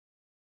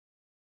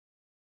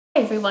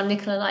Hey everyone,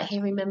 Nicola Light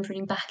here,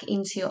 remembering back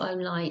into your own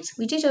light.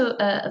 We did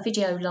a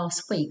video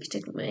last week,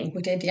 didn't we?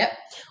 We did, yep.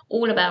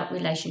 All about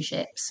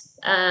relationships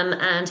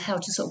and how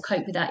to sort of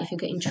cope with that if you're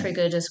getting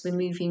triggered as we're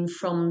moving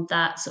from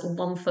that sort of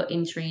 1 foot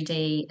in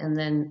 3D and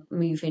then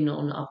moving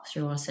on up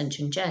through our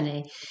ascension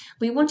journey.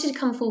 We wanted to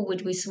come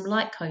forward with some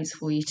light codes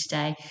for you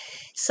today.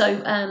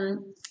 So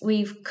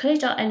we've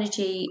cleared our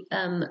energy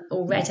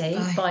already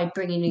by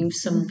bringing you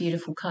some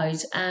beautiful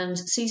codes, and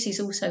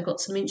Susie's also got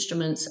some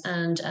instruments,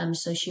 and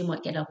so she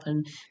might get up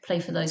and play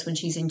for those when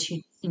she's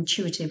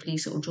intuitively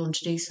sort of drawn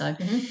to do so.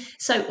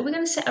 So we're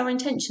going to set our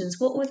intentions.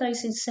 What were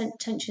those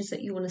intentions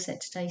that you want to set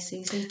today,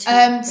 Susie?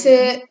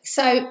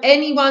 So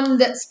anyone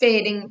that's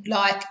feeling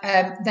like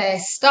they're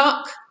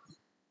stuck,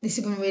 this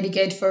has been really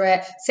good for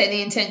it. Set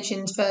the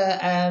intentions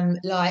for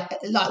like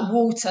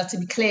water to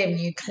be clearing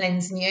you,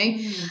 cleansing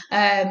you,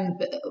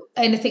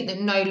 anything that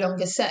no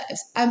longer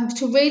serves,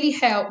 to really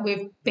help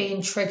with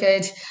being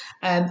triggered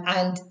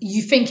and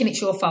you thinking it's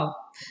your fault.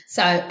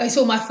 So it's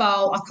all my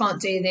fault. I can't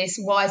do this.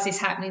 Why is this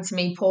happening to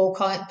me? Poor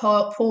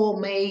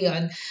me,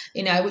 and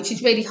which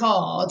is really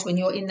hard when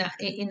you're in that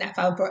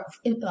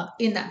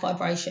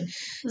vibration.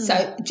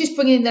 So just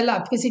bringing in the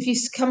love, because if you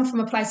come from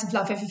a place of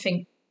love,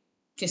 everything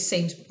just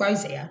seems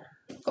rosier.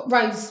 Got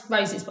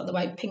roses, by the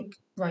way, pink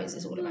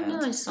roses all around.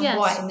 Nice, and yes.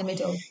 White in the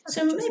middle.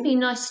 So maybe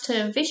nice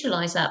to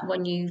visualise that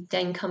when you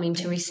then come in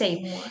to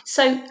receive.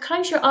 So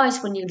close your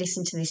eyes when you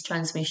listen to this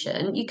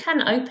transmission. You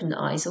can open the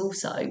eyes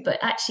also, but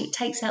actually it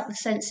takes out the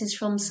senses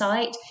from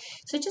sight.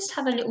 So just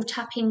have a little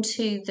tap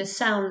into the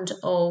sound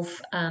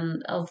of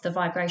the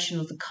vibration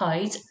of the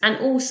codes, and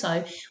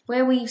also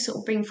where we sort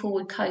of bring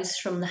forward codes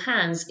from the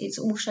hands, it's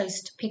also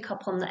to pick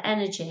up on the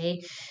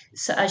energy.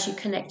 So as you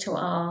connect to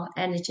our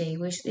energy,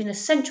 we're in a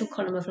central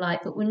column of light,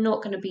 but we're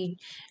not going to be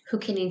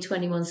hooking into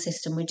anyone's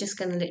system. We're just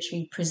going to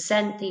literally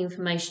present the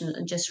information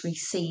and just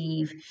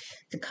receive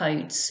the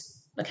codes.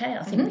 Okay,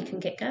 I think we can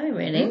get going,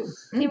 really.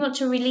 If you want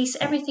to release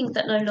everything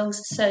that no longer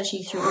serves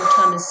you through all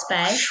time and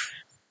space,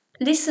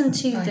 listen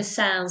to the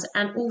sounds,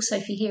 and also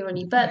if you hear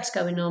any burps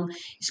going on,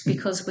 it's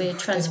because we're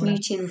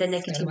transmuting the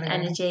negative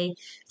energy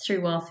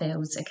through our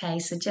fields. Okay,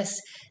 so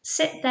just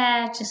sit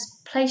there,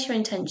 just place your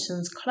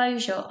intentions,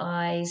 close your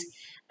eyes,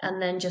 and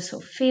then just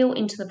sort of feel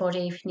into the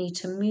body. If you need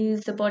to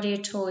move the body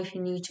at all, if you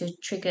need to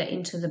trigger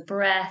into the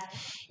breath,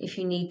 if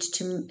you need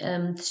to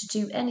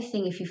do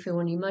anything, if you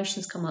feel any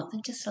emotions come up, then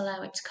just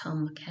allow it to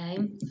come, okay?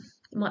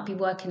 It might be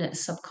working at a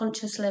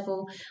subconscious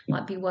level,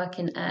 might be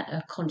working at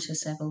a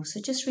conscious level. So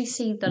just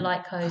receive the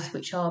light codes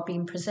which are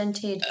being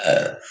presented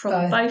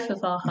from both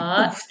of our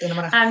hearts,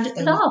 and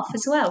laugh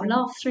as well.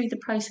 Laugh through the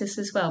process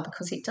as well,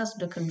 because it does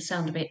look and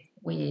sound a bit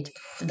weird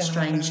and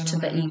strange to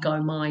the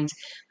ego mind,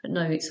 but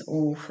no, it's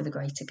all for the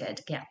greater good.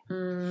 Yeah.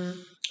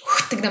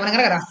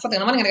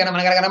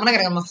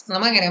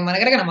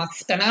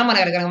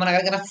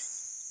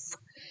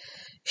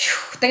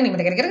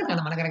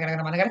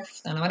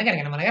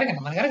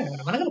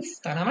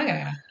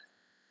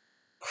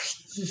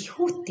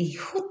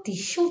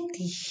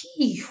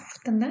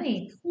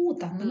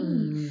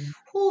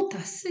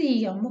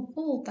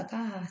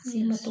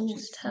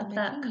 Just have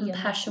that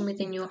compassion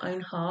within your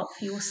own heart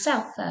for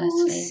yourself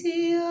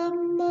firstly.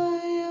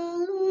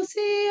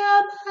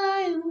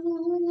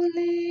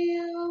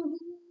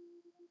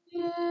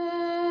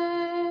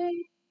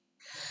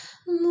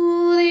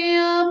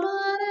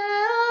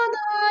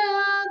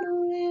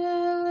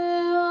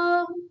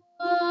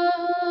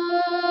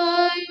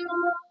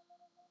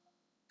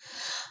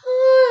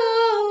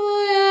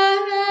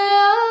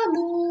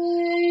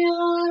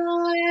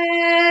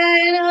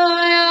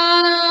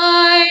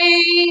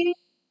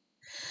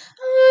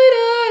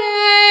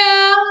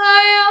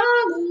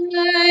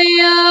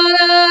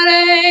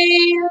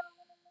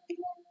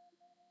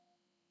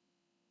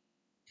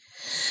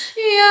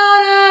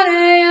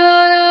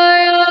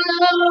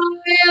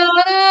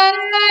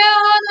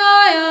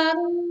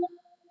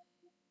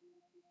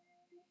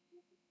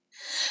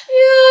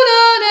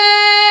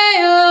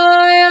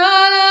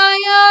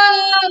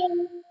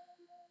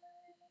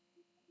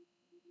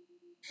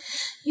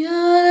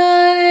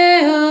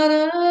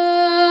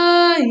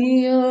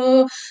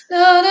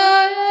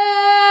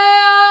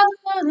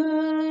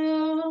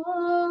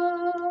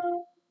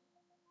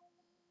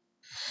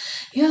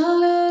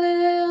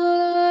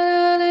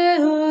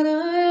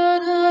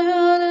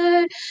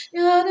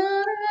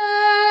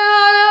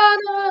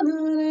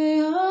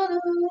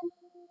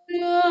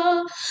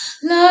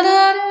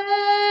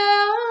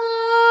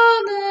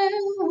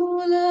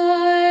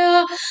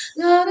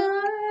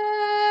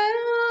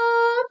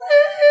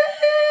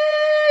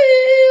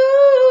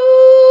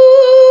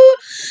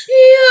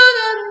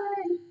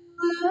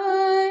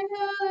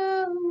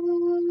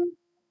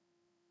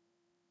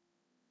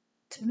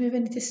 To remove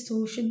any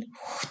distortion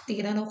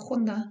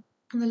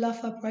on the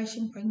love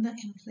vibration, bring that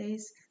in,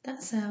 please.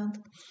 That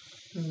sound.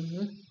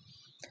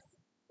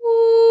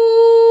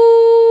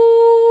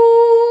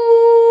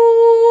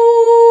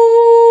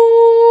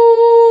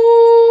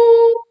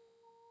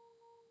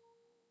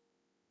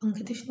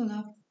 Unconditional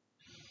love.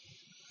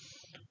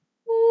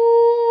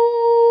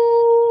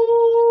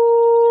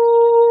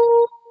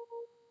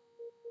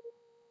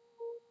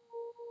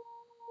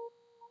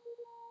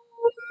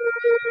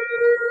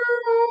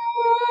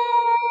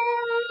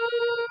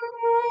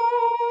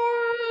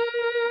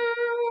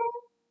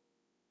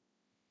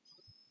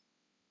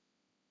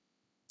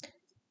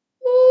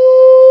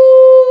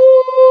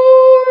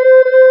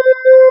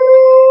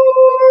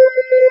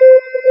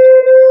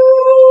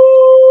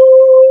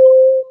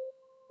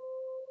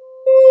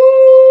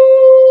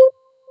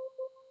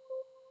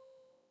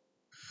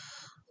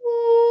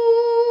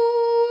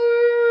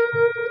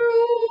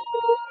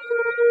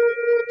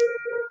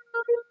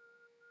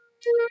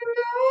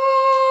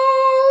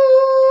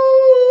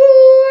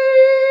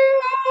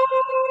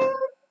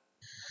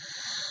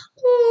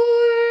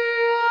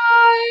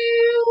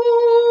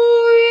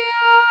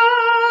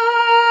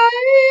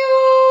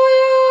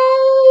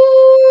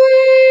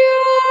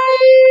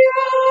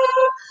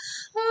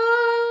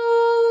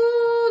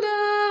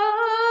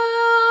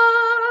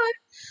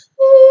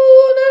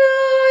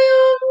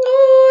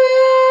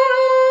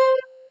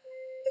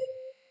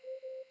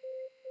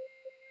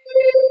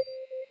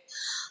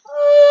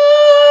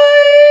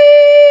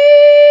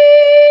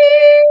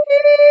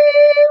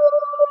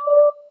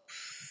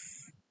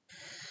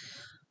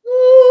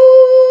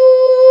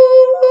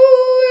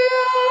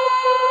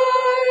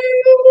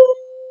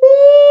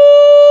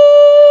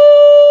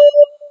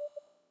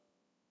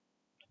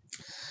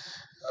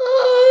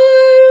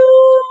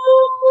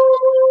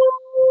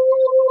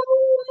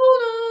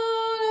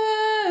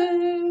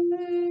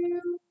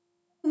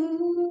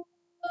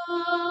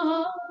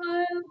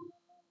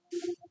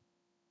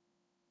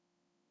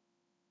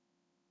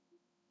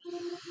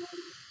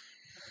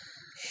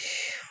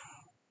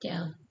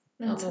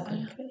 Remember to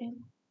anchor it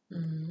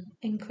in.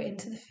 Anchor it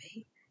into the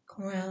feet.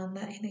 Ground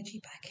that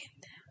energy back in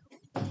there.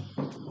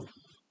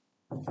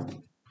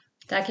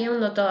 Dagi on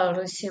the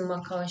dollar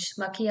simakash,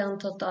 Makian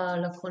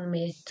Totala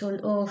Kunmi, Tun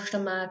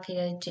Oshtamaki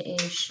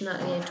Ishna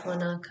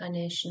Edwana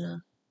Kaneshna.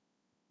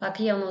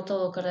 Makiano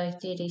Tokara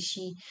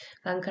Tirishi,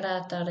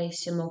 Vankarata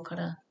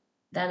Simokara.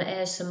 Dan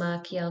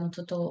Esamakian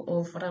Toto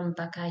Ovram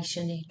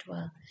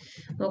Bakaishanitwa.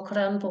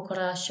 Mokran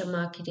Bokara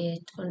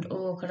Shamakidit und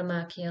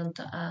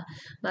Ogramakianta A.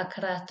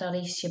 Makarata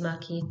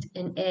Rishimakit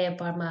in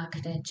Ebar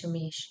Makre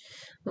Chumish.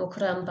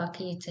 Mokran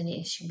Bakit and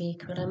Ishbi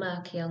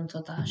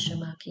Karamakianta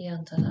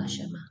Dashamakianta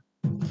Dashama.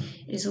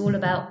 It is all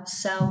about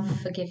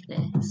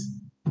self-forgiveness.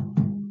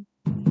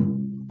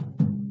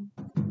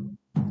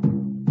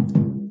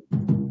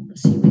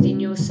 See within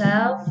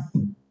yourself.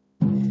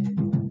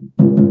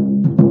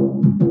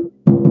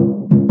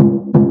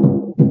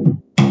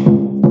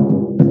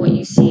 What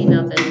you see in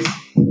others.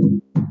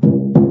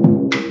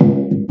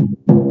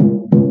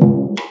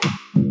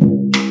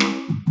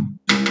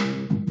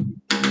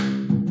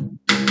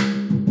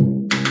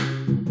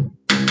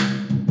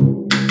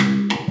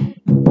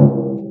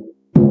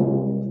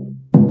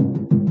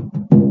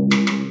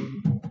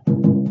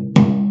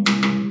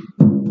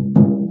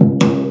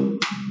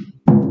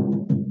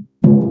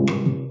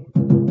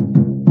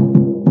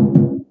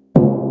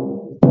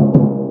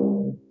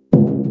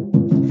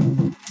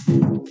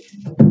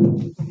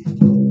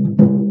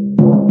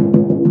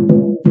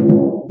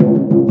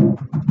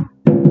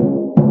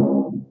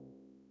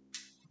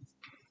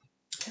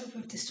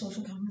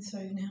 Distortion coming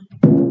through now.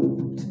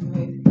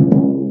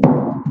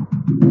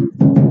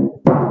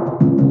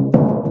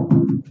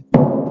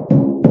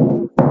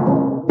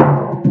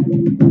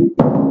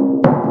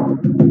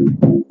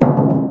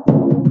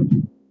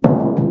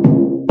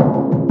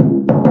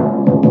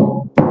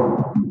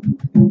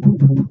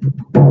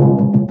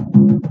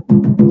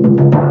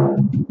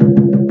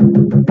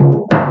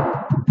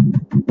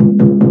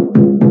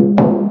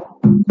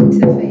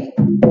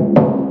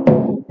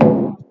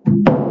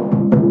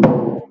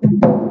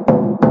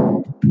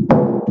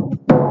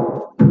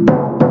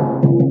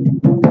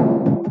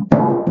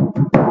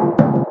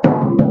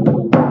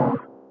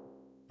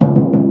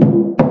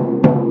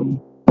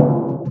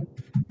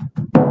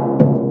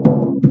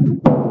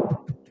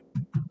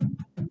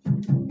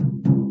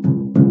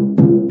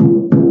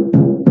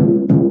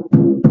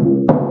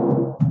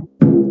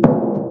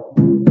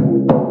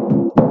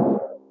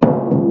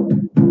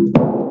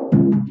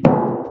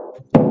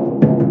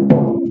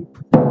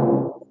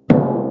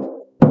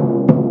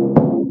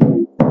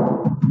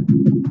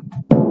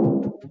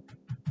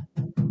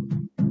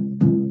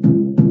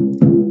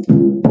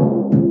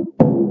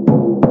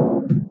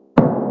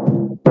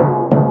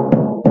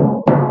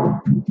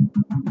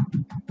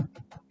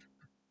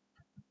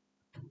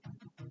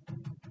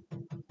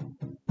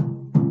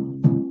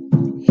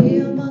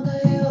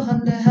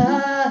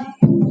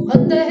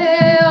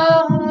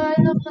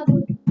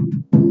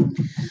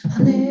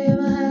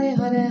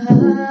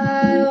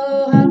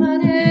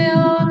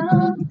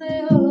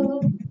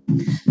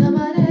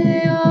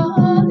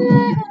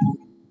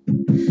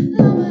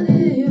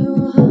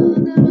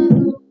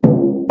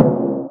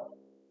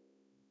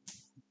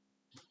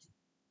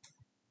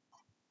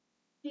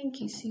 Thank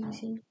you,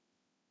 Susie.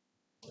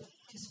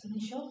 Just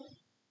finish off.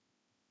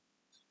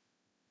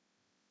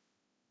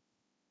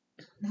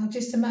 Now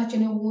just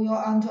imagine you're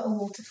under a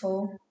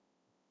waterfall.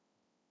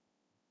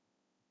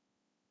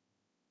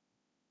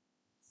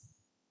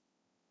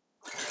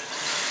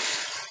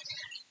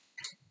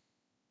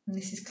 And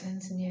this is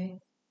cleansing you.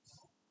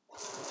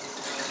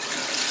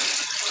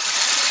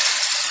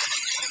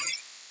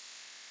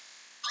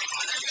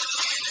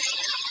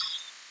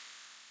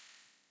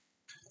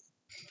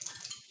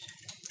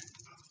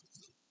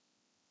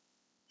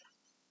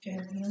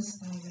 Gently and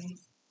slowly.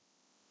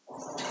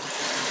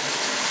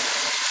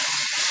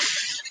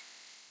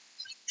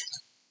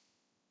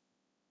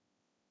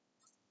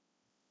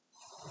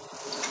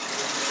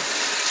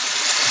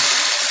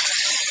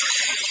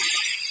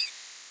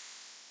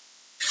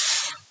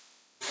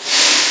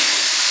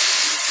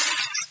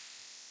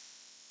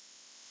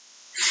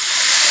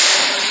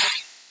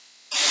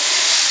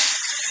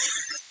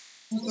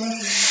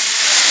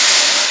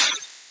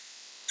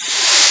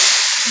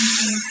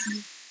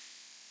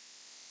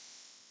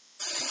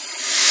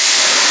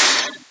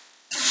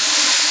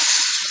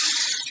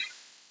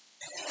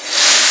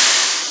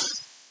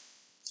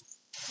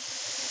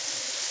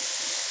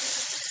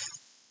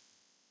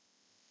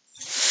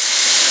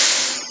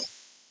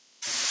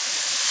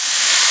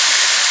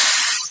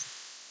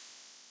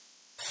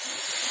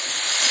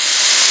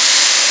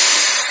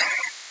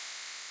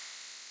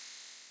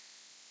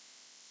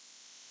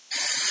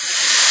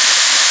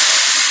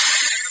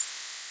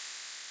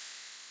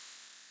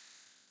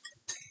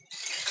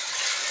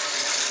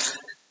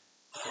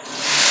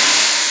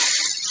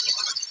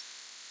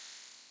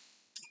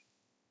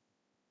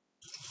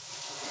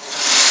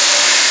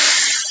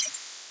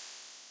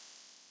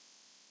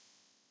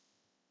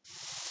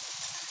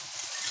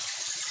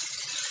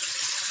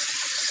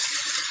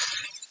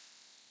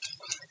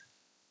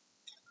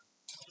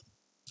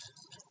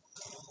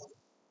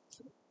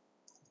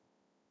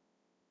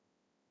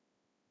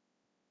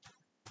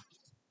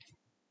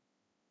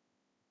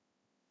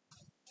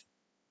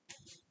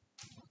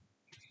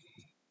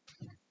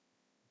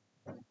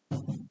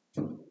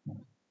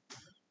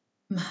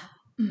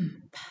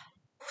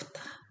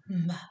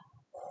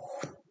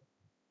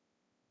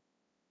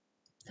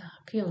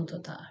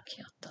 Kyontoda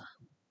kyata.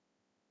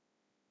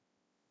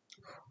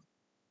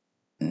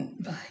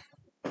 Bye.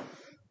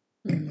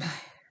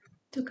 Bye.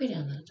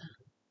 Tukuyanada.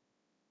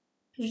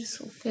 You just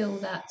sort of feel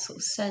that sort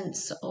of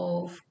sense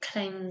of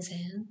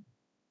cleansing,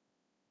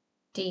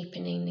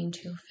 deepening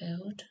into your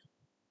field.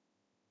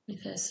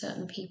 If there's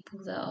certain people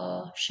that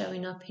are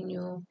showing up in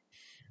your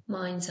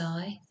mind's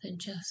eye, then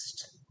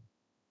just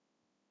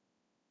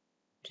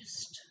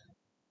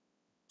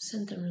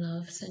send them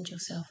love, send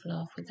yourself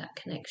love with that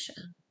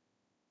connection.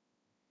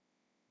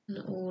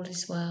 And all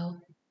is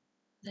well.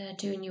 They're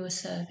doing you a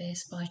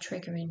service by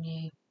triggering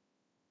you,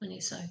 and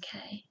it's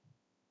okay.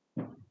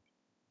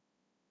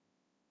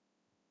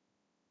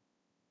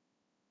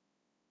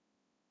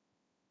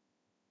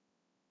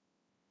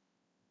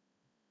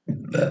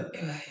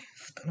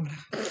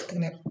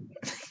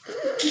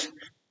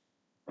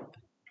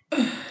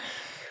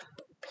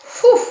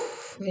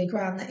 Really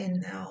ground that in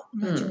now.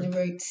 Imagine the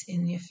roots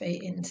in your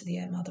feet into the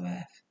Mother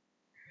Earth.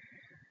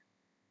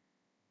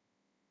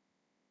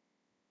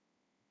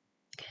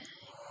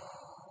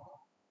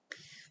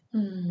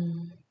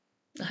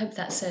 I hope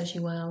that serves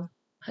you well.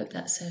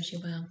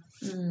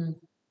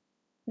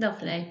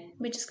 Lovely.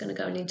 We're just going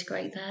to go and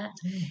integrate that.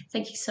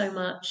 Thank you so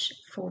much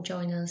for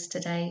joining us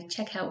today.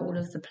 Check out all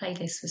of the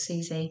playlists for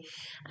Susie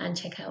and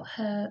check out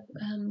her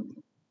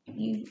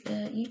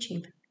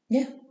YouTube.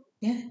 Yeah.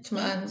 It's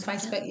my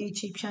Facebook,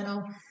 YouTube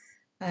channel.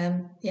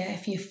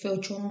 If you feel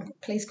drawn,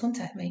 please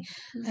contact me.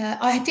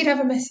 I did have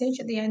a message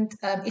at the end.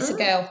 It's a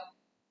girl.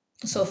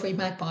 I saw 3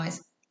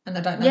 magpies. And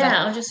I don't know.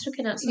 Yeah, I'm just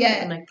looking at some of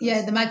the magpies.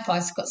 Yeah, the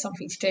magpies have got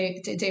something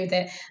to do with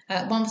it.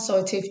 1 for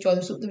sorrow, 2 for joy.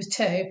 There was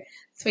 2,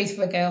 3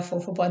 for a girl,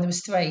 4 for a boy, and there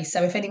was 3.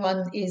 So if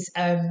anyone is,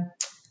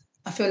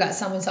 I feel like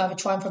someone's either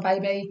trying for a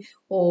baby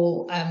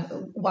or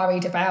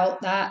worried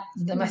about that,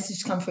 the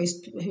message come through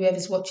is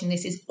whoever's watching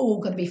this is all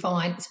going to be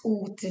fine. It's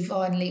all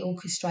divinely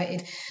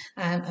orchestrated,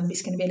 and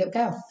it's going to be a little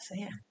girl. So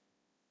yeah.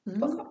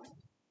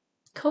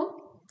 Cool.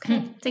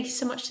 Okay. Thank you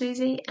so much,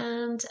 Susie.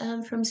 And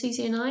from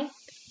Susie and I,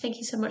 thank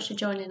you so much for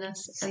joining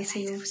us, and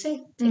see you all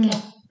soon. Take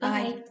care.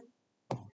 Bye.